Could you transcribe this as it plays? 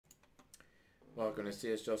Welcome to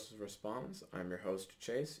CS Joseph Responds. I'm your host,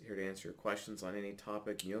 Chase, here to answer your questions on any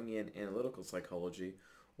topic Jungian analytical psychology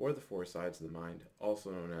or the four sides of the mind, also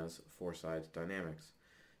known as four sides dynamics.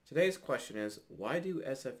 Today's question is, why do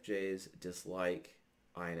SFJs dislike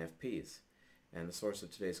INFPs? And the source of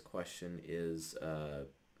today's question is,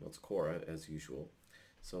 it's Quora, as usual.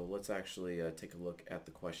 So let's actually take a look at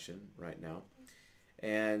the question right now.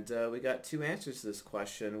 And we got two answers to this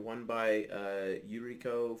question, one by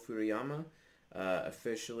Yuriko Furuyama,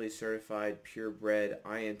 officially certified purebred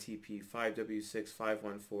INTP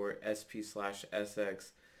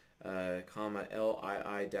 5W6514SP/SX,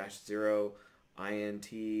 LII-0 INT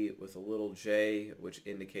with a little j, which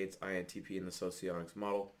indicates INTP in the socionics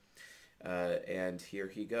model. And here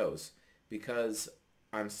he goes. Because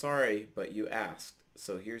I'm sorry, but you asked.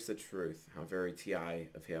 So here's the truth. How very TI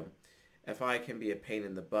of him. FI can be a pain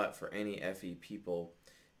in the butt for any FE people,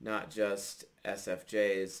 not just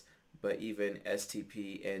SFJs, but even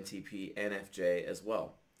STP, NTP, NFJ as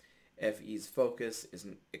well. FE's focus is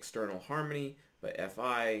external harmony, but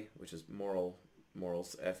FI, which is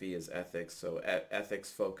morals, FE is ethics, so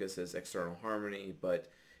ethics focus is external harmony, but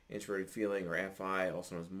introverted feeling, or FI,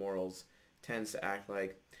 also known as morals, tends to act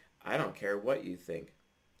like, I don't care what you think.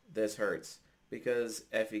 This hurts, because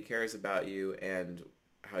FE cares about you and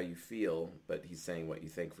how you feel, but he's saying what you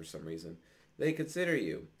think for some reason. They consider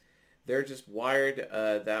you. They're just wired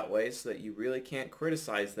that way so that you really can't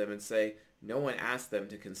criticize them and say, no one asked them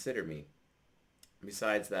to consider me.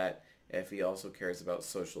 Besides that, FE also cares about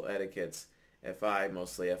social etiquettes. FI,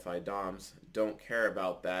 mostly FI DOMs, don't care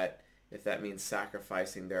about that if that means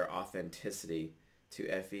sacrificing their authenticity.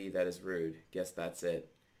 To FE, that is rude. Guess that's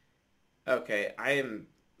it. Okay, I am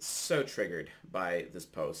so triggered by this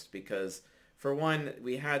post because, for one,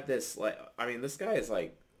 we had this, this guy is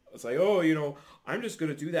like, it's like, oh, I'm just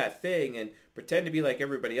going to do that thing and pretend to be like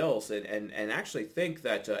everybody else and actually think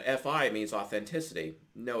that FI means authenticity.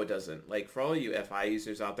 No, it doesn't. Like, for all you FI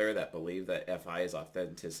users out there that believe that FI is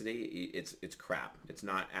authenticity, it's crap. It's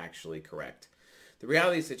not actually correct. The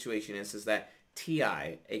reality of the situation is that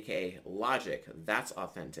TI, aka logic, that's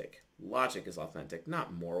authentic. Logic is authentic,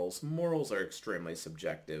 not morals. Morals are extremely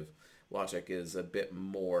subjective. Logic is a bit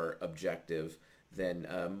more objective than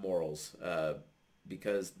morals.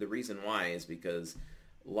 Because the reason why is because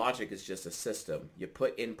logic is just a system. You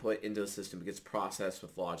put input into the system, it gets processed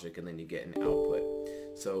with logic, and then you get an output.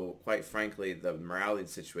 So quite frankly, the morality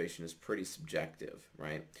situation is pretty subjective,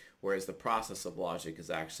 right? Whereas the process of logic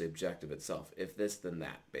is actually objective itself. If this, then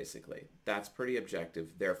that, basically. That's pretty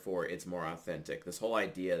objective, therefore it's more authentic. This whole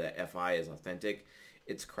idea that FI is authentic,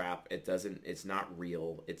 it's crap. It's not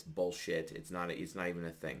real. It's bullshit. It's not even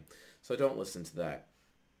a thing. So don't listen to that.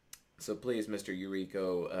 So please, Mr.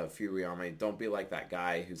 Yuriko Furuyama, don't be like that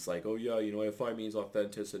guy who's like, oh yeah, FI means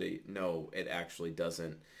authenticity. No, it actually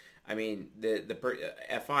doesn't. I mean,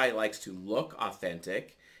 FI likes to look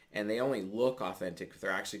authentic, and they only look authentic if they're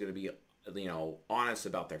actually going to be, honest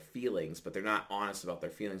about their feelings, but they're not honest about their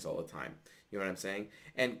feelings all the time. You know what I'm saying?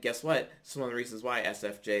 And guess what? Some of the reasons why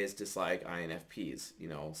SFJs dislike INFPs,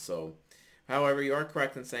 so... However, you are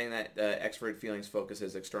correct in saying that extroverted feelings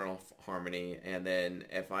focuses external harmony, and then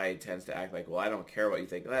FI tends to act like, well, I don't care what you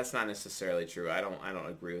think. That's not necessarily true. I don't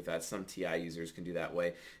agree with that. Some TI users can do that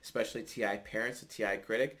way, especially TI parents, a TI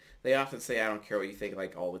critic. They often say, I don't care what you think,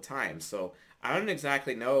 like, all the time. So I don't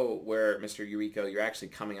exactly know where, Mr. Yuriko, you're actually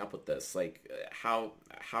coming up with this. Like, how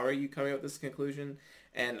are you coming up with this conclusion?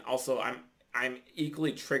 And also, I'm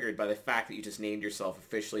equally triggered by the fact that you just named yourself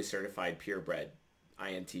officially certified purebred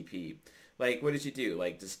INTP. Like, what did you do?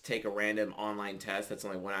 Like, just take a random online test that's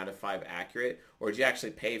only 1 out of 5 accurate? Or did you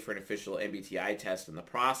actually pay for an official MBTI test in the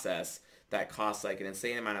process that costs like an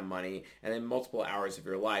insane amount of money and then multiple hours of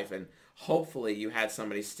your life? And hopefully you had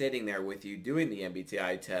somebody sitting there with you doing the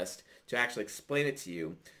MBTI test to actually explain it to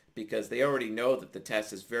you, because they already know that the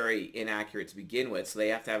test is very inaccurate to begin with, so they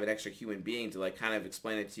have to have an extra human being to like kind of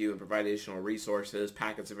explain it to you and provide additional resources,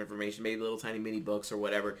 packets of information, maybe little tiny mini books or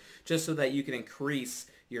whatever, just so that you can increase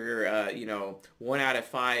your 1 out of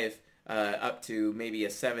 5 up to maybe a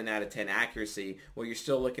 7 out of 10 accuracy, while you're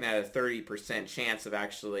still looking at a 30% chance of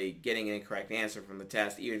actually getting an incorrect answer from the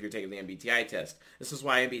test, even if you're taking the MBTI test. This is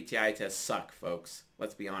why MBTI tests suck, folks.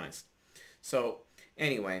 Let's be honest. So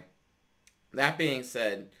anyway, that being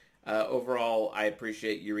said, overall, I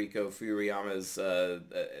appreciate Yuriko Furuyama's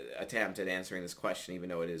attempt at answering this question, even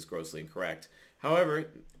though it is grossly incorrect. However,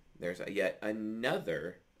 there's yet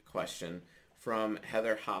another question from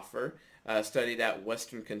Heather Hoffer, studied at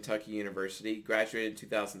Western Kentucky University, graduated in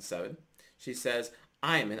 2007. She says,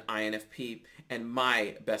 I'm an INFP, and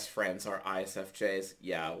my best friends are ISFJs.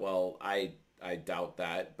 Yeah, well, I I doubt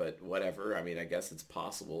that, but whatever. I mean, I guess it's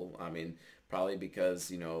possible. I mean, probably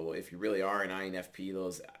because, if you really are an INFP,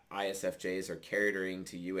 those ISFJs are catering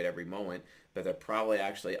to you at every moment, but they're probably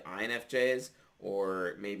actually INFJs,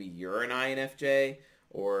 or maybe you're an INFJ,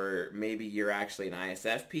 or maybe you're actually an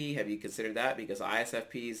ISFP. Have you considered that? Because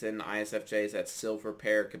ISFPs and ISFJs, that silver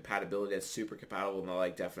pair compatibility, that's super compatible, and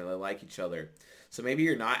they definitely like each other. So maybe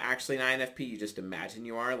you're not actually an INFP, you just imagine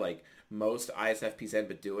you are, like most ISFPs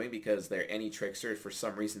end up doing, because they're any trickster for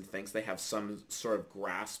some reason thinks they have some sort of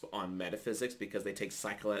grasp on metaphysics because they take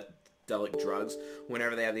psychedelic drugs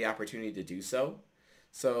whenever they have the opportunity to do so.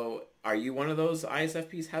 So are you one of those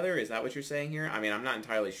ISFPs, Heather? Is that what you're saying here? I mean, I'm not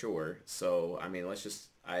entirely sure. So, I mean,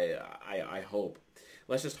 I hope.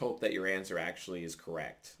 Let's just hope that your answer actually is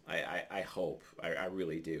correct. I hope. I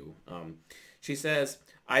really do. She says,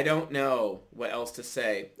 I don't know what else to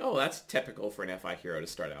say. Oh, that's typical for an FI hero to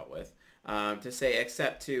start out with. To say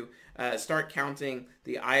except to start counting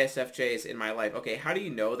the ISFJs in my life. Okay, how do you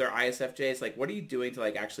know they're ISFJs? Like, what are you doing to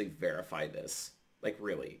actually verify this? Like,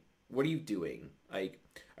 really? What are you doing? Like,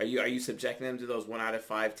 are you subjecting them to those 1 out of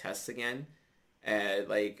 5 tests again?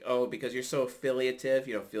 Because you're so affiliative,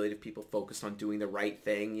 affiliative people focus on doing the right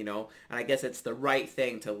thing, and I guess it's the right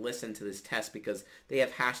thing to listen to this test because they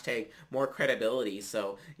have hashtag more credibility.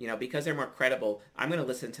 So, because they're more credible, I'm going to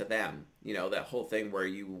listen to them. That whole thing where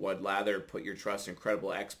you would rather put your trust in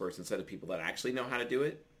credible experts instead of people that actually know how to do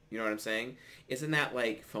it. You know what I'm saying? Isn't that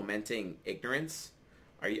fomenting ignorance?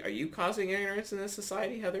 Are you causing ignorance in this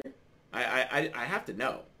society, Heather? I have to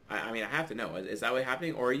know. I mean, I have to know. Is that what's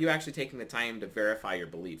happening? Or are you actually taking the time to verify your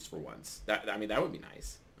beliefs for once? That would be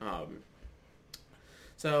nice.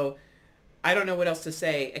 So I don't know what else to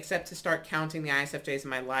say except to start counting the ISFJs in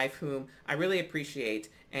my life whom I really appreciate,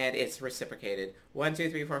 and it's reciprocated. 1, 2,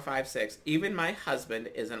 3, 4, 5, 6. Even my husband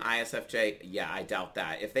is an ISFJ. Yeah, I doubt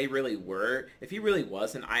that. If he really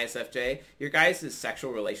was an ISFJ, your guys'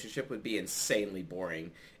 sexual relationship would be insanely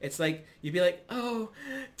boring. It's like, you'd be like, oh,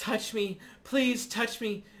 touch me. Please touch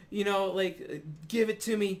me. Give it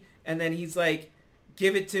to me. And then he's like,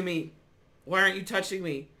 give it to me. Why aren't you touching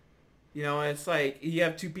me? It's like you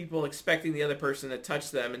have two people expecting the other person to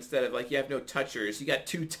touch them instead of you have no touchers. You got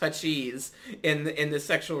two touchies in the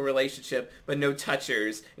sexual relationship, but no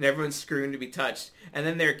touchers, and everyone's screwing to be touched. And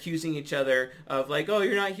then they're accusing each other of oh,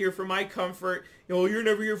 you're not here for my comfort. You're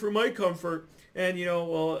never here for my comfort. And,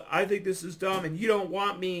 well, I think this is dumb, and you don't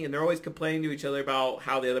want me. And they're always complaining to each other about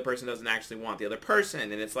how the other person doesn't actually want the other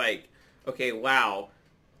person. And it's like, okay, wow.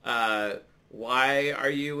 Why are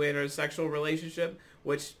you in a sexual relationship?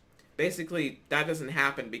 Which basically, that doesn't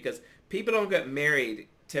happen because people don't get married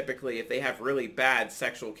typically if they have really bad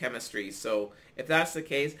sexual chemistry. So if that's the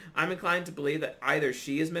case, I'm inclined to believe that either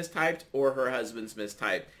she is mistyped or her husband's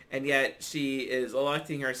mistyped. And yet she is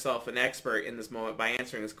electing herself an expert in this moment by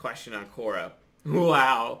answering this question on Quora.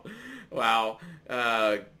 Wow.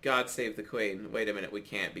 God save the queen. Wait a minute, we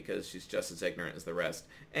can't because she's just as ignorant as the rest.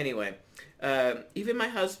 Anyway, even my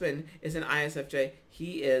husband is an ISFJ.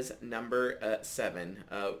 He is number 7.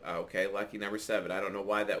 Okay, lucky number 7. I don't know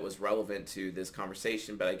why that was relevant to this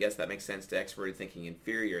conversation, but I guess that makes sense to extroverted thinking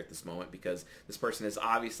inferior at this moment because this person is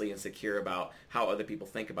obviously insecure about how other people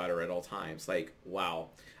think about her at all times. Wow.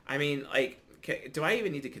 I mean, do I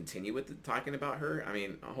even need to continue with talking about her? I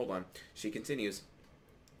mean, hold on. She continues.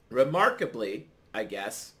 Remarkably, I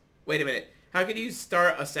guess. Wait a minute. How could you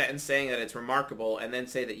start a sentence saying that it's remarkable and then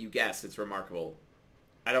say that you guess it's remarkable?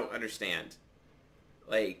 I don't understand.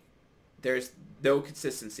 There's no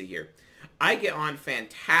consistency here. I get on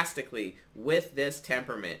fantastically with this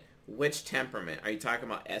temperament. Which temperament? Are you talking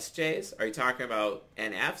about SJs? Are you talking about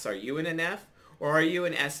NFs? Are you an NF? Or are you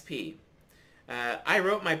an SP? I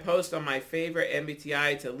wrote my post on my favorite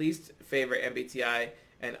MBTI to least favorite MBTI,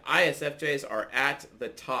 and ISFJs are at the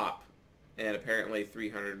top. And apparently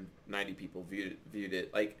 390 people viewed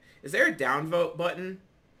it. Is there a downvote button?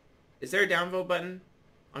 Is there a downvote button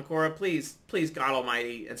on Quora? Please, God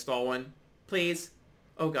Almighty, install one. Please.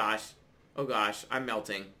 Oh gosh, I'm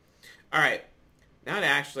melting. All right, now to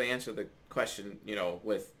actually answer the question,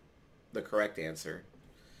 with the correct answer.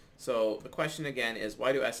 So the question again is,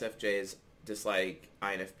 why do SFJs dislike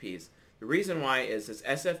INFPs? The reason why is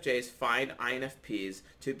SFJs find INFPs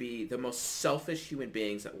to be the most selfish human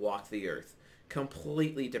beings that walk the earth.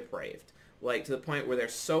 Completely depraved. To the point where they're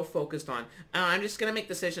so focused on, oh, I'm just going to make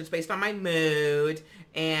decisions based on my mood,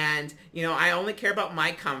 and, I only care about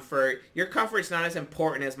my comfort. Your comfort's not as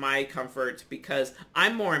important as my comfort because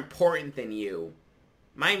I'm more important than you.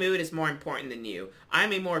 My mood is more important than you.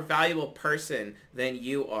 I'm a more valuable person than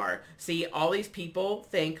you are. See, all these people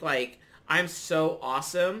think I'm so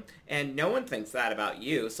awesome, and no one thinks that about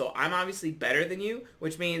you, so I'm obviously better than you,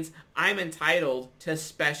 which means I'm entitled to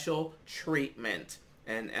special treatment.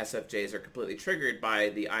 And SFJs are completely triggered by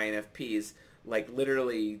the INFPs, like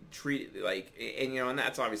literally treat like, and and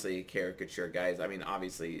that's obviously a caricature, guys. I mean,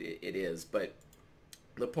 obviously it is, but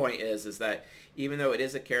the point is that even though it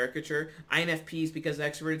is a caricature, INFPs, because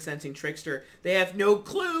extroverted sensing trickster, they have no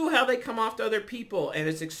clue how they come off to other people, and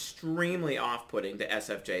it's extremely off-putting to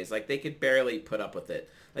SFJs. Like, they could barely put up with it.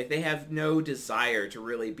 Like, they have no desire to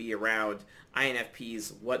really be around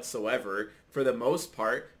INFPs whatsoever for the most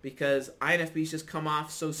part, because INFPs just come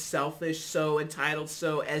off so selfish, so entitled,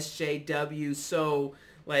 so SJW, so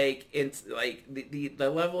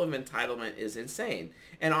the level of entitlement is insane.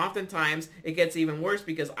 And oftentimes it gets even worse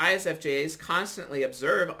because ISFJs constantly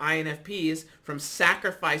observe INFPs from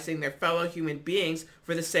sacrificing their fellow human beings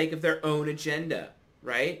for the sake of their own agenda,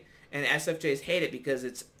 right? And SFJs hate it because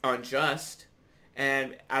it's unjust.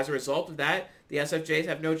 And as a result of that, the SFJs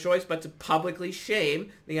have no choice but to publicly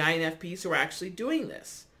shame the INFPs who are actually doing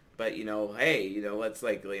this. But, hey, let's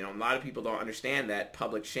a lot of people don't understand that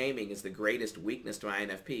public shaming is the greatest weakness to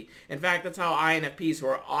INFP. In fact, that's how INFPs who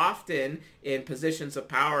are often in positions of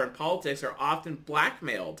power in politics are often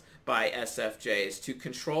blackmailed by SFJs to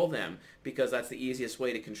control them, because that's the easiest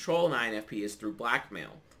way to control an INFP is through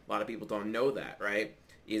blackmail. A lot of people don't know that, right?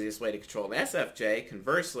 Easiest way to control an SFJ,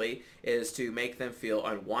 conversely, is to make them feel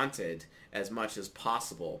unwanted as much as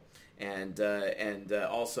possible. And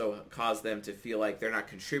also cause them to feel like they're not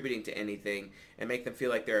contributing to anything, and make them feel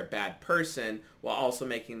like they're a bad person, while also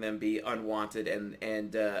making them be unwanted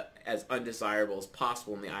and as undesirable as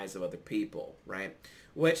possible in the eyes of other people, right?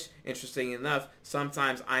 Which, interesting enough,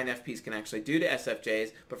 sometimes INFPs can actually do to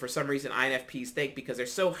SFJs, but for some reason INFPs think because they're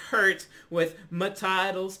so hurt with my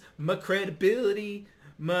titles, my credibility,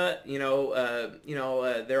 my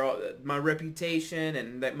they're all, my reputation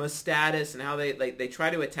and my status, and how they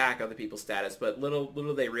try to attack other people's status, but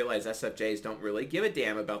little they realize SFJs don't really give a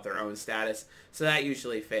damn about their own status, so that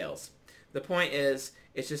usually fails. The point is,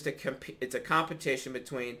 it's just it's a competition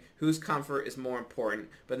between whose comfort is more important,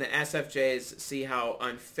 but then SFJs see how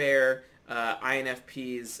unfair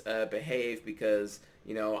INFPs behave, because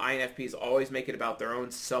INFPs always make it about their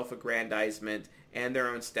own self-aggrandizement and their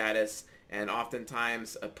own status, and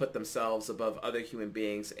oftentimes put themselves above other human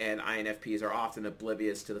beings, and INFPs are often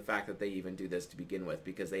oblivious to the fact that they even do this to begin with,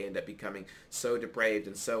 because they end up becoming so depraved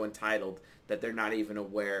and so entitled that they're not even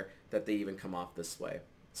aware that they even come off this way.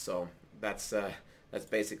 So that's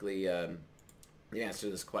basically the answer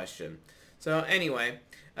to this question. So anyway,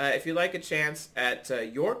 if you'd like a chance at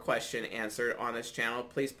your question answered on this channel,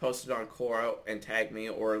 please post it on Quora and tag me,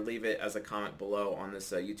 or leave it as a comment below on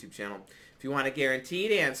this YouTube channel. If you want a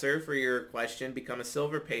guaranteed answer for your question, become a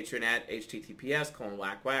silver patron at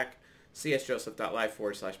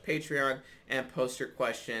https://csjoseph.live/Patreon, and post your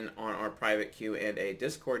question on our private Q&A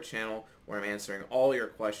Discord channel, where I'm answering all your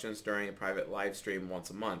questions during a private live stream once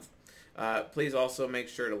a month. Please also make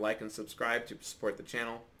sure to like and subscribe to support the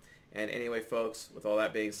channel. And anyway, folks, with all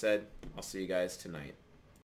that being said, I'll see you guys tonight.